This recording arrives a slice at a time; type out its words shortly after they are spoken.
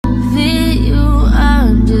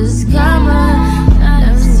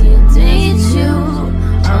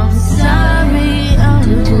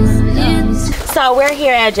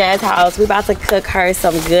at Jazz's house. We about to cook her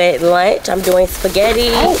some good lunch. I'm doing spaghetti,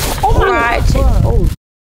 fried chicken. Oh.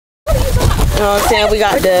 You know what I'm saying? We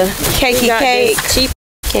got the cakey cake, cheap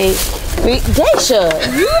cake. Daysha,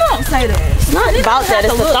 you don't say that. It's not about that.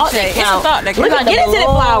 It's the thought that counts. Look at get into the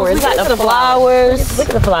flowers. Look at the flowers. Look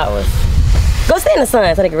at the flowers. Go stay in the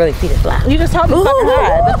sun so they can really see the flowers. You just told me fucking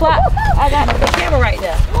high. The flower. I got the camera right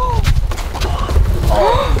there.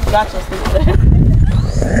 Oh, gotcha.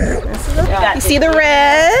 You see the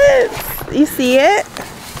reds? You see it?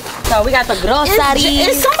 So we got the groceries.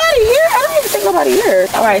 Is somebody here? I don't even think nobody here.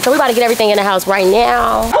 All right, so we about to get everything in the house right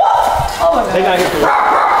now. Oh my God. They got here for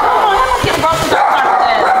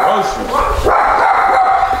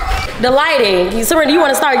the lighting. Surrender, you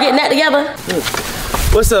want to start getting that together?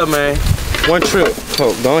 What's up, man? One trip.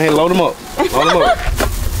 Oh, go ahead and load them up. Load them up.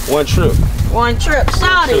 One trip. One trip.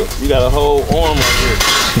 Shout it. You got a whole arm right here.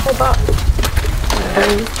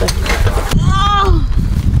 Oh.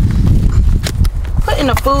 Putting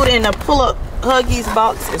the food in the pull-up Huggies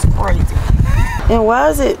box is crazy. And why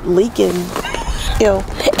is it leaking? Ew.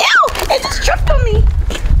 Ew! It just tripped on me.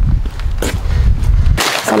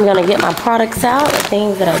 So I'm gonna get my products out, the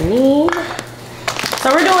things that I need. So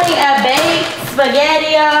we're doing a baked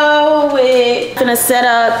spaghetti-o with, gonna set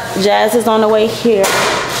up, Jazz is on the way here.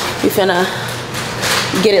 We finna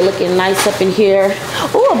get it looking nice up in here.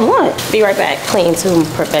 Oh, a blunt. Be right back. Clean to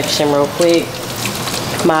perfection real quick.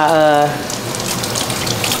 My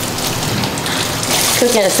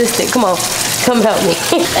cooking assistant, come on, come help me.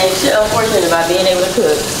 Ain't shit unfortunate about being able to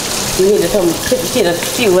cook. You need to come get a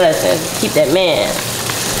few lessons, keep that man.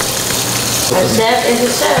 A chef is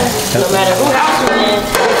a chef, no matter who house you're in.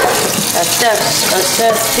 A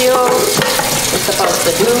chef still is supposed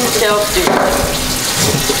to do self-do.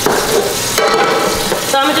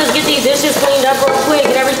 So I'm gonna just get these dishes cleaned up real quick,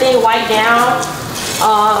 get everything wiped down.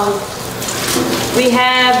 We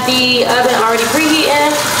have the oven already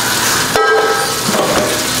preheating.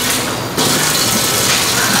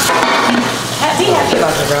 Be happy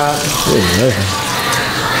about your job.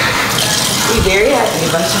 Be very happy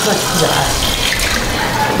about your job.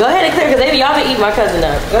 Go ahead and clear, because y'all been eating my cousin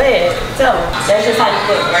up. Go ahead, tell them. That's just how you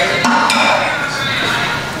cook, right?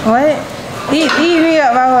 What? Eat me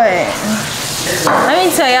up my way. Let me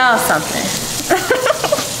tell y'all something.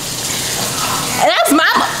 That's my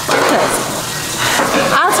cousin.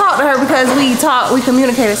 I talk to her because we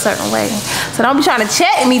communicate a certain way. So don't be trying to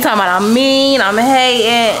check me talking about I'm mean, I'm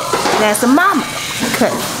hating. That's a mama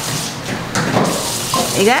cousin.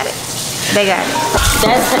 You got it? They got it.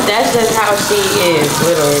 That's just how she is,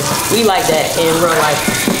 literally. We like that in real life.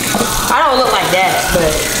 I don't look like that,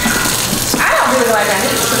 but I don't really look like that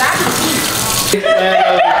either, because I can eat.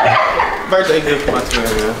 Birthday gift for my twin,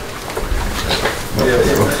 man. Yeah.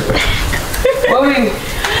 What we?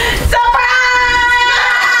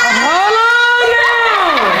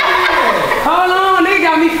 Hold on, they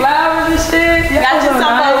got me flowers and shit. Got you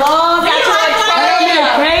some balloons, got you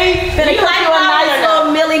a cake. Finna cook you a nice little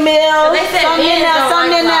Millie Meal.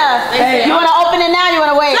 Something in there. Hey, you wanna open it now? You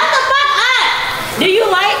wanna wait? Shut the fuck up! Do you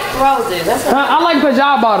like roses? I like because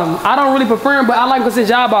y'all bought them. I don't really prefer them, but I like because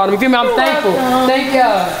y'all bought them. You feel me? I'm thankful. Thank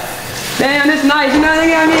y'all. Damn, this nice. You know they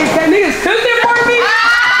got me. Niggas cooked it for me.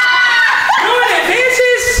 Doing the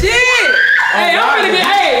dishes, shit. Hey, I'm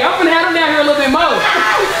finna have them down here a little bit more.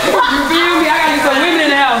 You feel me? I got some women in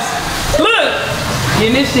the house. Look,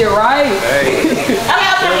 getting this shit right. Okay,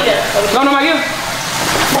 I'll tell you this. Don't know my gift.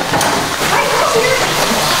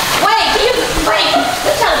 Wait,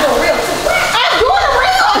 we're trying to do a real. I'm doing a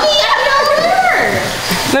real.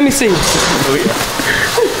 Let me see.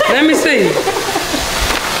 Let me see.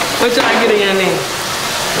 What y'all get in your name?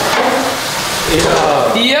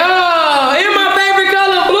 Yo, it's my favorite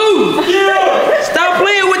color, blue. Yeah. Stop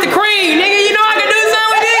playing with the cream, nigga. You know I can do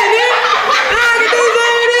something with this, nigga.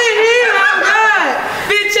 Oh God.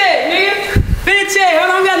 Fit check, nigga. Fit check.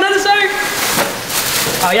 Hold on, we got another shirt.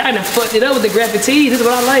 Oh, y'all done fucked it up with the graffiti. This is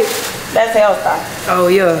what I like. That's Hellstar. Oh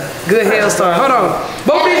yeah, good Hellstar. Hold on.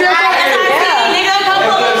 Both these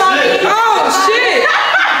oh shit!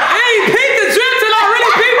 I ain't picked the drip till I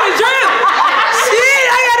really picked the drip. Shit,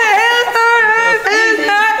 I got a Hellstar,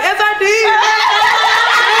 SRD.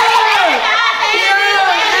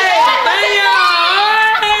 Thank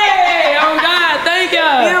y'all. Hey, oh God, thank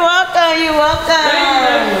y'all. You're welcome. You're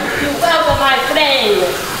welcome. You're welcome, my friend.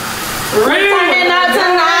 Turning out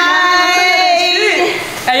tonight.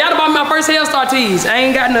 Hey, y'all bought me my first Hellstar tees. I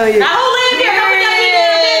ain't got none yet. Now who live here? Don't put any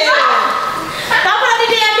damn dish on. Don't put any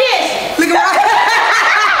damn dish. Look at my.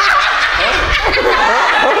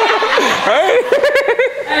 Hey,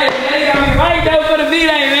 they got me right there for the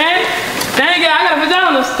V-Day, man. Dang it, I gotta put that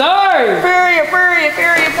on the story. Period.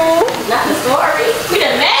 Period, fool. Not the story. We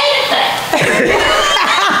done made it there.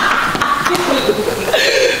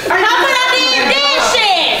 How put out these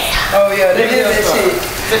dishes? Oh yeah, they did that shit.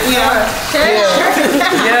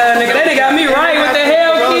 Yeah, nigga, they got me right with the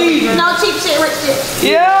hell key. No cheap shit, rich shit.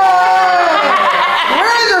 Yeah.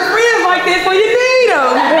 Where's your friends like this when you need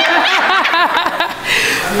them?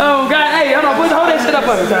 Oh God, hey, hold on, hold that shit up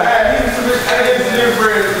on the top.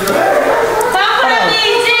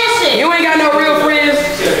 You ain't got no real friends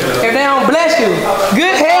if they don't bless you.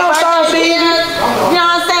 Good hell star season. You know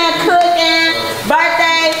what I'm saying? Cooking,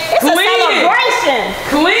 birthday. It's a celebration.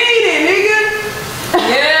 Clean it, nigga.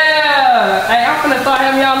 Yeah. Hey, I'm finna start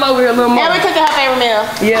having y'all over here a little more. And we cooking her favorite meal.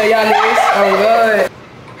 Yeah, y'all niggas. Oh God.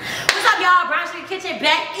 What's up, y'all? Brown Street Kitchen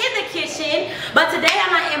back in the kitchen. But today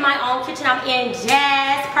I'm not in my own kitchen. I'm in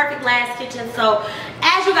Jazz Perfect Glass Kitchen. So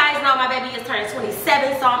as you guys know, my baby is turning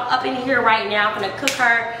 27. So I'm up in here right now. I'm gonna cook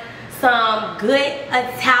her some good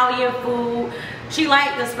Italian food. She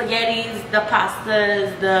likes the spaghettis, the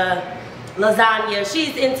pastas, the lasagna.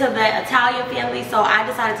 She's into the Italian family, so I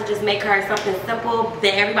decided to just make her something simple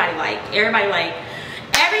that everybody likes. Everybody likes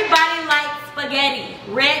spaghetti,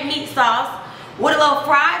 red meat sauce with a little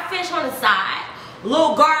fried fish on the side, a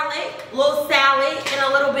little garlic, a little salad, and a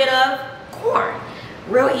little bit of corn.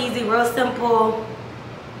 Real easy, real simple,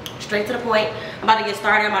 straight to the point. I'm about to get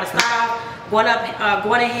started. I'm about to start off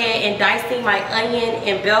going ahead and dicing my onion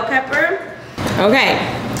and bell pepper. Okay,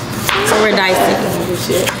 so we're dicing.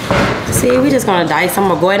 See, we just gonna dice. I'm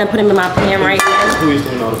gonna go ahead and put them in my pan right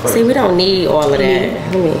now. See, we don't need all of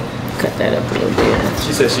that. Let me cut that up a little bit.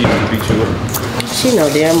 She said she used to beat you up. She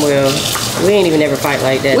know damn well. We ain't even never fight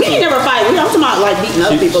like that. We ain't never fight. We don't talk about like beating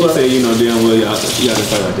other people up. She said you know damn well y'all didn't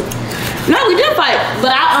fight like that. No, we did fight.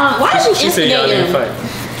 But why is she said y'all didn't fight.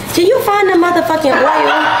 Can you find the motherfucking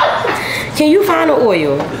oil? Can you find the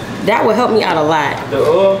oil? That would help me out a lot. The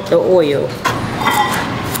oil? The oil.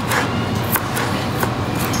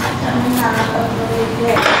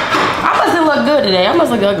 I mustn't look good today. I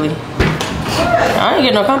must look ugly. I ain't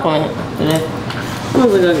getting no compliment today. I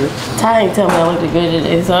must look ugly. Ty ain't tell me I looked good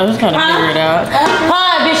today, so I was trying to figure it out.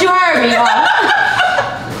 Huh, bitch, you heard me. You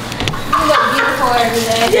look beautiful every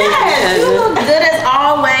day. Yes, you look good as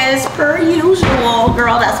always, per usual,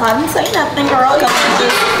 girl. That's why I didn't say nothing, girl.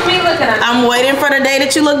 I'm waiting for the day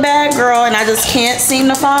that you look bad, girl, and I just can't seem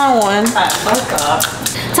to find one.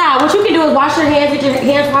 Ty, what you can do is wash your hands. Get your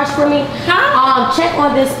hands washed for me. Check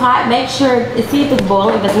on this pot. Make sure, see if it's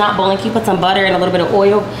boiling. If it's not boiling, keep put some butter and a little bit of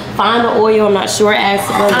oil. Find the oil. I'm not sure. Ask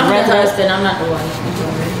the residents. I'm not the one.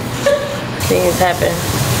 Things happen.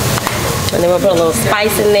 And then we'll put a little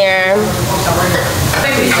spice in there.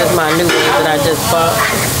 This is my new ones that I just bought.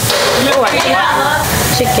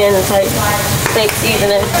 Chicken type steak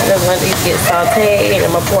seasoning. I just want these to get sauteed. And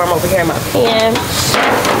I'm gonna pour them over here in my pan.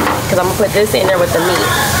 Because I'm gonna put this in there with the meat.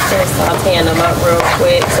 Just sauteing them up real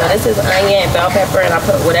quick. So this is onion and bell pepper, and I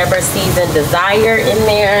put whatever season desire in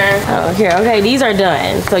there. Oh, here, okay, these are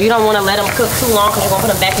done. So you don't wanna let them cook too long because you're gonna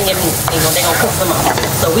put them back in your meat. They're gonna cook them up.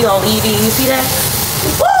 So we gonna leave these, you see that?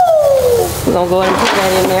 Woo! We're gonna go ahead and put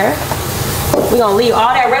that in there. We're gonna leave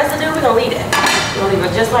all that residue, we're gonna leave that. We're gonna leave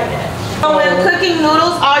it just like that. So when cooking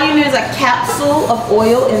noodles, all you need is a capsule of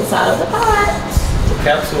oil inside of the pot.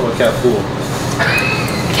 Capsule or capsule?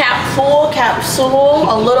 Capsule,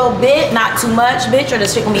 a little bit, not too much, bitch, or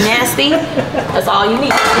this shit gonna be nasty. That's all you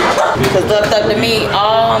need. Because the meat,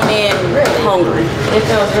 oh man, really hungry. It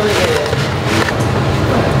feels really good.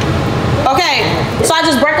 Okay, so I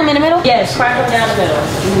just break them in the middle? Yes, crack them down the middle.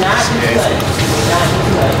 Do not be too much. Do not be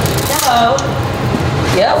too much. So,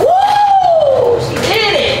 yeah, woo! She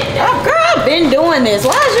did it. Oh, girl, I've been doing this.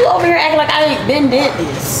 Why is you over here acting like I ain't been did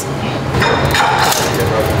this?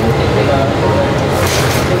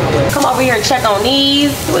 Come over here and check on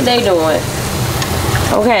these. What they doing?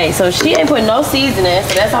 Okay, so she ain't put no seasoning,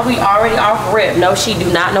 so that's how we already off rip. No, she do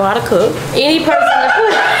not know how to cook. Any person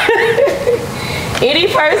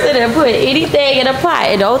that put anything in a pot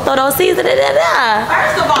and don't throw no seasoning in there.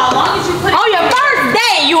 First of all, long as you put it on your first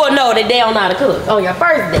day, you will know that they don't know how to cook. On your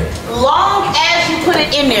first day. Long as you put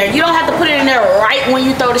it in there. You don't have to put it in there right when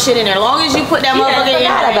you throw the shit in there. Long as you put that motherfucker in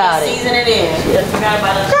there and season it in. Forgot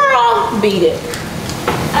about it. Girl, beat it.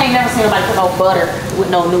 I ain't never seen anybody put no butter with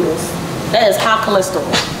no noodles. That is high cholesterol.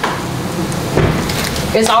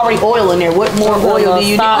 It's already oil in there. What more oil do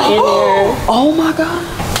you need? In there. Oh my God.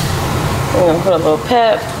 I'm gonna put a little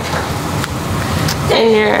pep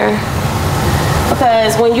in there.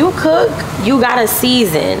 Because when you cook, you gotta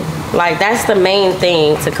season. Like, that's the main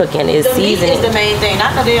thing to cooking is seasoning. Meat is the main thing,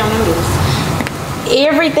 not the damn noodles.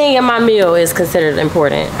 Everything in my meal is considered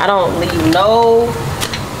important. I don't leave no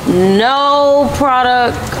No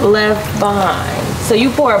product left behind. So you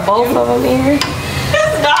pour both of them in here?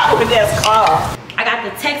 It's not what that's called. I got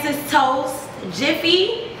the Texas Toast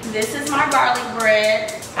Jiffy. This is my garlic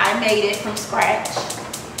bread. I made it from scratch.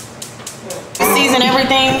 Season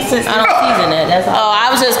everything? I don't season it. That's all. Oh, I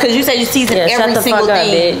was just, because you said you season every single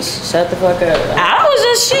thing. Shut the fuck up. I was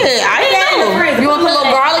just shit. I didn't know. You want to put a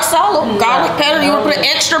little garlic salt, garlic powder? You want to put an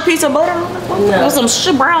extra piece of butter on it? With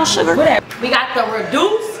some brown sugar? Whatever. We got the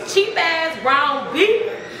reduced, cheap ass ground beef.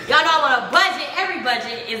 Y'all know I'm on a budget. Every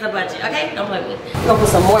budget is a budget, okay? Don't play with me. We're gonna put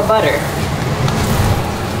some more butter.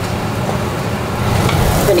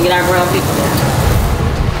 We're gonna get our ground beef in there.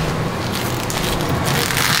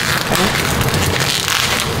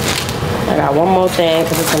 I got one more thing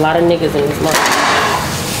because there's a lot of niggas in this mother.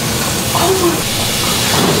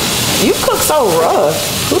 You cook so rough.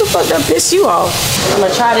 Who the fuck done piss you off? I'm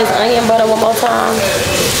gonna try this onion butter one more time.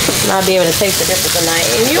 And I'll be able to taste the difference tonight.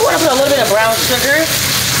 And you wanna put a little bit of brown sugar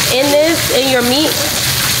in this, in your meat.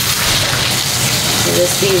 And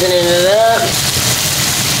just seasoning it up.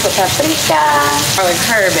 Put paprika, garlic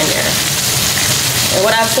herb in there. And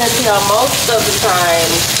what I've said to y'all most of the time,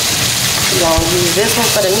 we're gonna use this one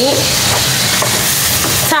for the meat.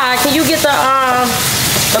 Ty, can you get the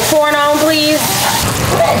corn on, please?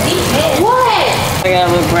 What? I got a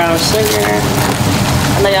little brown sugar.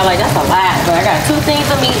 I know y'all like, that's a lot, but I got 2 things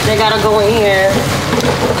of meat that gotta go in here.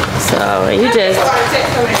 So you just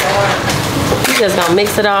gonna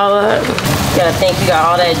mix it all up. You gotta think you got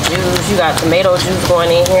all that juice. You got tomato juice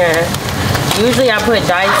going in here. Usually I put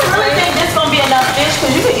diced. I really think this is gonna be enough fish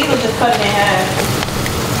because you could easily just cut it in half.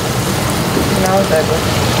 No, it's ugly.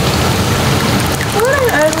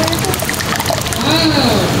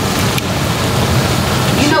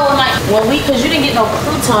 You know what, like because you didn't get no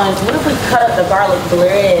croutons, what if we cut up the garlic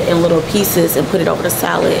bread in little pieces and put it over the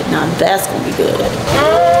salad? Now that's gonna be good.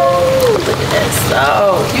 Oh, look at that.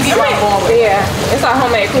 So You get right on with it. Yeah, it's our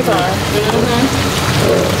homemade crouton.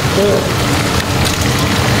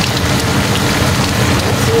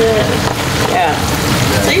 good. Yeah.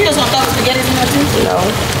 So you just gonna throw the spaghetti in there too? No,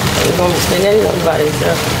 we're gonna spaghetti on by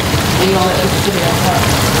itself. You gonna let them put it on top?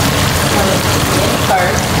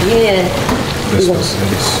 First. Yeah.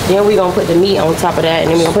 Then we're gonna put the meat on top of that, and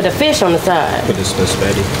then we're gonna put the fish on the side. Put this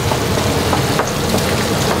spaghetti.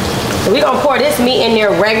 So we're gonna pour this meat in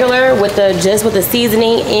there regular with the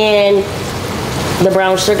seasoning and the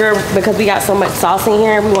brown sugar because we got so much sauce in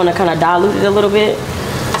here. We want to kind of dilute it a little bit.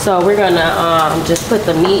 So we're gonna just put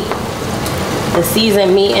the meat, the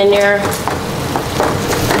seasoned meat in there,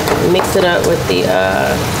 mix it up with the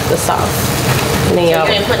sauce. And then y'all.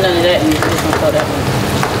 You ain't put none of that in. You just gonna throw that one.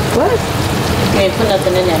 What? You ain't put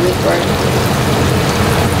nothing in that meat, right?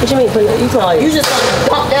 What you mean? You just gonna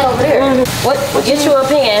dump that over there. What? Get you a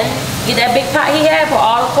pan. Get that big pot he had. Put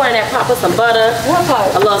all the corn in that pot. Put some butter. What pot?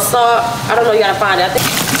 A little salt. I don't know. You gotta find it.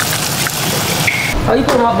 Oh, you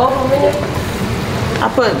put them all both of them in there? I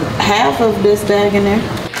put half of this bag in there.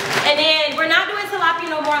 And then we're not doing tilapia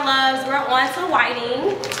no more, loves. We're on to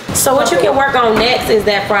whiting. So what you can work on next is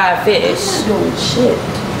that fried fish. Doing shit.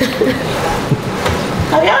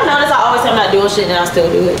 Have y'all noticed I always say I'm not doing shit and I still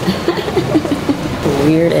do it?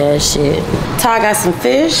 Weird ass shit. Ty got some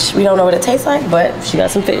fish. We don't know what it tastes like, but she got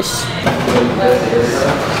some fish.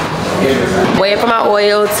 Waiting for my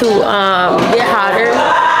oil to get hotter.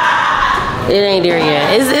 It ain't there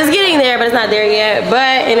yet. It's getting there, but it's not there yet.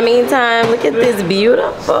 But in the meantime, look at this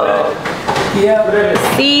beautiful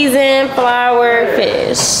seasoned flour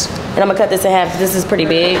fish. And I'm gonna cut this in half. This is pretty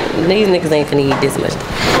big. These niggas ain't gonna eat this much.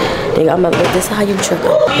 I'm gonna, this is how you trick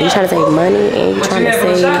them. You trying to save money and you trying to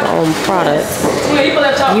save on products.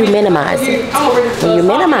 You minimize it. When you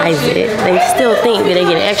minimize it, they still think that they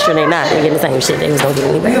get extra and they're not. They're getting the same shit they was gonna get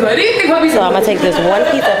anyway. So I'm gonna take this one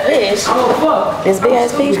piece of fish, this big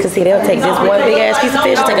ass piece, because see, they'll take this one big ass piece of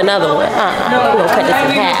fish and take another one. We're gonna cut this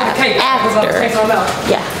in half after.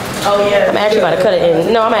 Yeah. Oh yeah. I'm actually about to cut it in.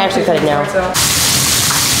 No, I'm gonna actually cut it now.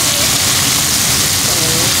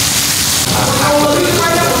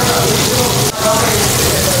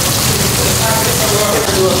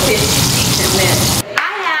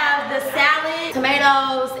 I have the salad,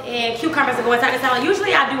 tomatoes, and cucumbers that go inside the salad.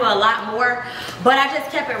 Usually I do a lot more, but I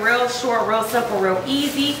just kept it real short, real simple, real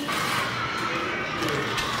easy.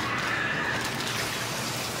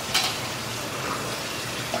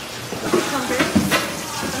 Cucumbers.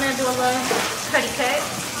 I'm gonna do a little cutty cut.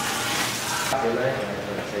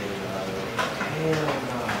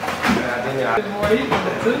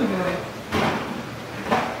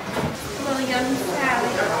 Little yummy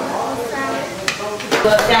salad.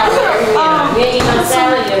 You ain't no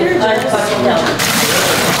salad, you're fucking healthy.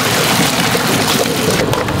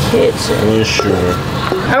 kitchen. Sure.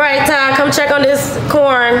 All right, Ty, come check on this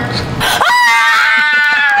corn.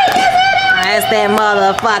 That's that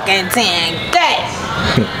motherfucking 10K.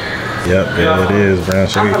 Yep, there it is. Brown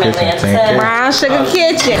Sugar Kitchen. 10K. Brown Sugar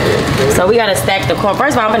Kitchen. So we gotta stack the corn.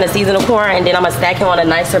 First of all, I'm gonna season the corn and then I'm gonna stack it on a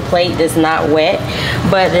nicer plate that's not wet.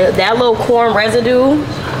 But that little corn residue,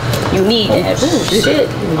 you need that. Ooh, shit.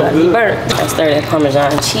 You gotta be burnt. I stir that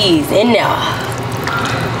Parmesan cheese in there.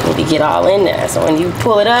 Maybe get all in there. So when you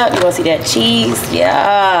pull it up, you gonna see that cheese.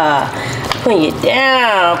 Yeah. Putting it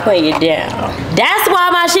down, putting it down. That's why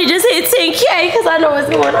my shit just hit 10K, because I know what's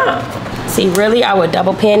going on. See, really, I would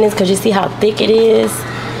double pan this because you see how thick it is?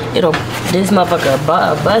 This motherfucker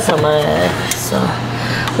bust on my ass. So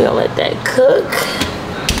we gonna let that cook.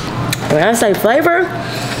 When I say flavor,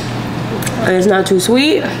 it's not too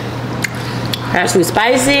sweet, not too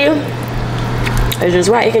spicy. It's just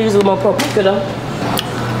right. You can use a little more paprika though. You know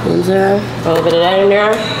what I'm saying? A little bit of that in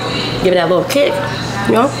there. Give it that little kick,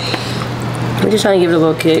 you know? We're just trying to give it a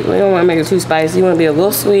little kick. We don't want to make it too spicy. You want to be a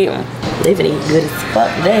little sweet. They finna eat good as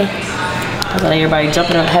fuck today. I got everybody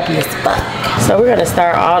jumping up happy as fuck. So we're gonna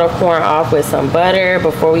start all the corn off with some butter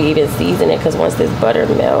before we even season it, because once this butter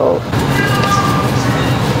melts,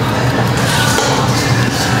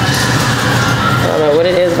 I don't know what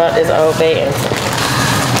it is about this Old Bay.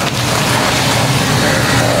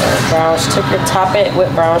 Brown sugar, top it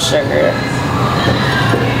with brown sugar.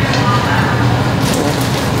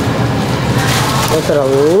 We'll put a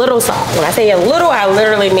little salt. When I say a little, I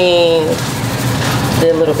literally mean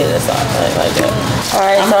a little bit of salt, like that. All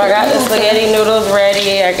right, so I got the spaghetti noodles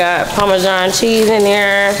ready. I got Parmesan cheese in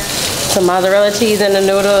there, some mozzarella cheese in the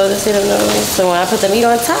noodles. See the noodles? So when I put the meat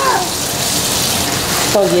on top,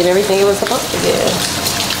 it's gonna get everything it was supposed to get.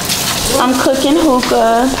 I'm cooking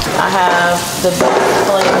hookah. I have the best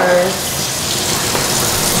flavors.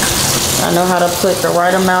 I know how to put the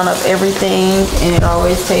right amount of everything, and it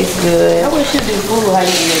always tastes good. I wish you do food how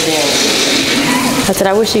you do that damn hookah. I said,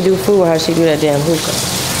 I wish you do food how she do that damn hookah.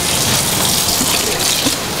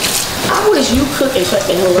 I wish you cook and shut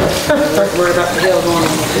the hell up. First word about the hell going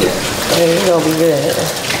on here. It's gonna be good.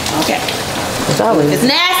 Okay. It's always. It's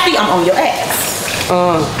nasty. I'm on your ass.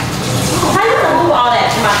 How you gonna move all that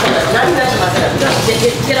to my setup? Not even to my setup.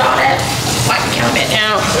 Get all that. Wipe the count that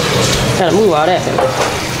down. Gotta move all that, baby.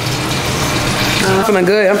 I'm feeling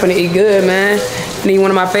good. I'm finna eat good, man. Need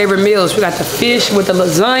one of my favorite meals. We got the fish with the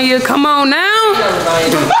lasagna. Come on now.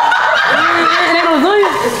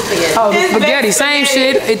 Oh, the spaghetti. Same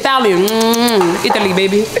shit. Italian. Italy,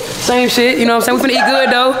 baby. Same shit. You know what I'm saying? We finna eat good,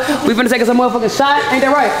 though. We finna take us a motherfucking shot. Ain't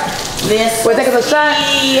that right? We're taking us a shot.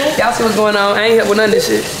 Y'all see what's going on. I ain't help with none of this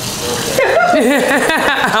shit.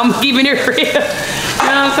 I'm keeping it real. You know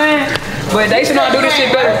what I'm saying? But they should know how to do this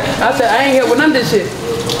shit better. I said, I ain't help with none of this shit.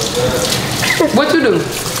 What you do?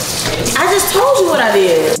 I just told you what I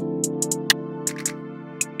did.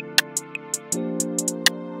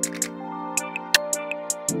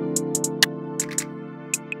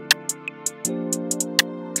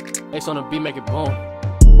 Ace on the beat, make it boom.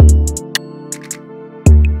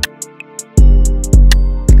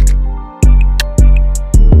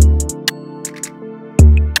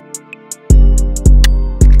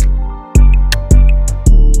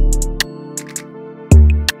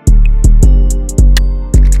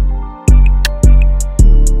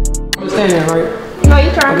 Right? No,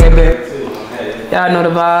 you try. Okay, babe. Y'all know the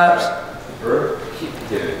vibes.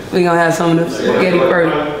 We gonna have some of the spaghetti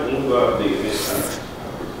first.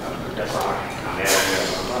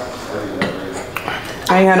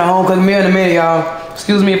 I ain't had a home cooked meal in a minute, y'all.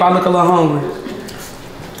 Excuse me if I look a little hungry.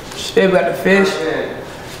 Shit, we got the fish.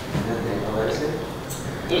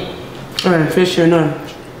 Fish or none.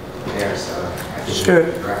 Sure.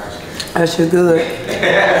 That shit good.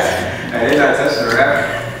 Hey, you're not touching the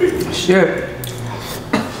wrap. Sure.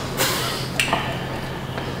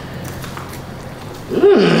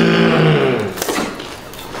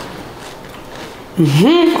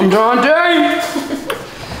 I'm John Jay.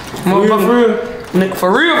 For real? Nigga, for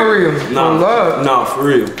real? No, oh, God. No, for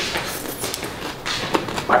real.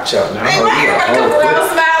 Watch out now. Hey, why you around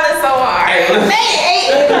smiling so hard?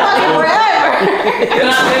 Hey, fucking forever. You're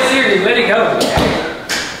not that serious. Let it go. I'm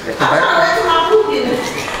trying to let my poop in it.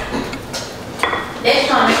 They're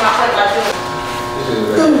trying to make my plate like this.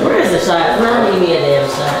 Where's the shot? Not give me a damn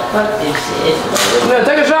shot. Fuck this shit. Yeah,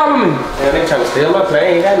 take a shot with me. Yeah, they trying to steal my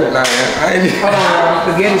plate. I ain't got nothing. Hold on,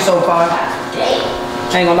 spaghetti so far.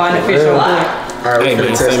 I ain't gonna lie, the fish so good. Alright, hey,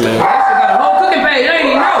 man, say, man. I got a whole cooking page. I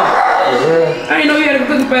ain't even know. I ain't know you had a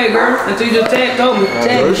cooking page, girl, until you just told me.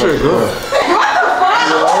 That shit good. What the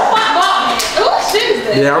fuck? Who shit is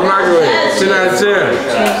Yeah, I'm rocking with it. 10 out of 10.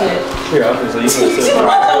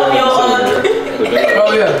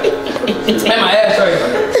 Oh yeah. And my ass right.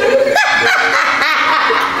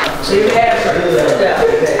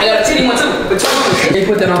 I got a titty one too. They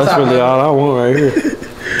put that on top. That's really all I want right here.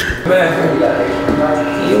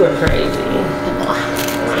 You were crazy.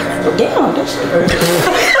 Damn, that shit.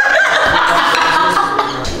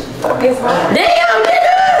 Damn,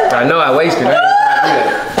 nigga. I know I wasted it.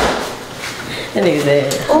 That nigga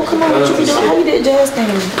said, oh, come on, what you be doing? How you did jazz thing?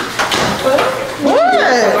 What?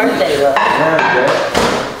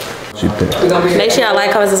 Make sure y'all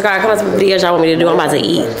like, comment, subscribe, comment some videos y'all want me to do. I'm about to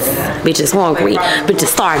eat. Bitches hungry. Bitches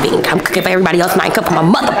starving. I'm cooking for everybody else and I ain't cooking for my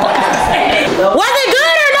motherfucker. Was it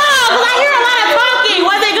good or not? Because I hear a lot of talking.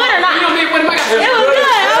 Was it good or not? It was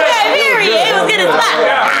good. Okay, period. It was good as fuck.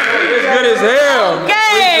 It's good as hell. Okay.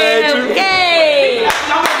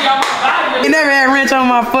 You never had ranch on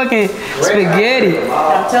my fucking spaghetti.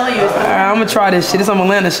 I'm telling you. Alright, I'm gonna try this shit. This some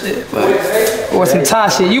Atlanta shit, but or some Thai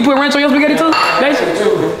shit. You put ranch on your spaghetti too?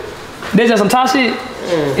 There's just some Thai shit.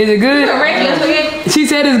 Is it good? She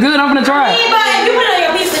said it's good. I'm gonna try it. But if you put it on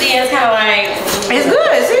your pizza, then it's kind of like it's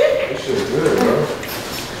good.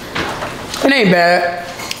 See? It ain't bad.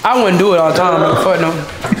 I wouldn't do it all the time. No. Fuck no.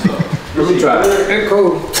 Let me try it. It's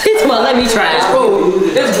cool. Well, let me try it. It's cool.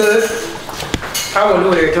 It's good. I wouldn't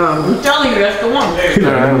do it every time. I'm telling you, that's the one. Damn. Shit,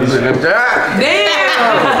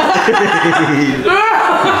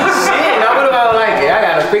 now what if I don't like it? I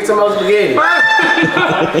gotta fix some more spaghetti.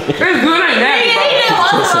 It's good, ain't that? He didn't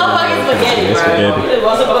want some fucking spaghetti, bro. He didn't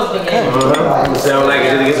want some spaghetti. Say I don't like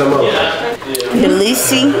it, just get some more.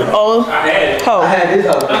 Delisi oh ho. I said,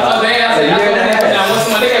 once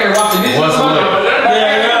somebody ever watch the dishes,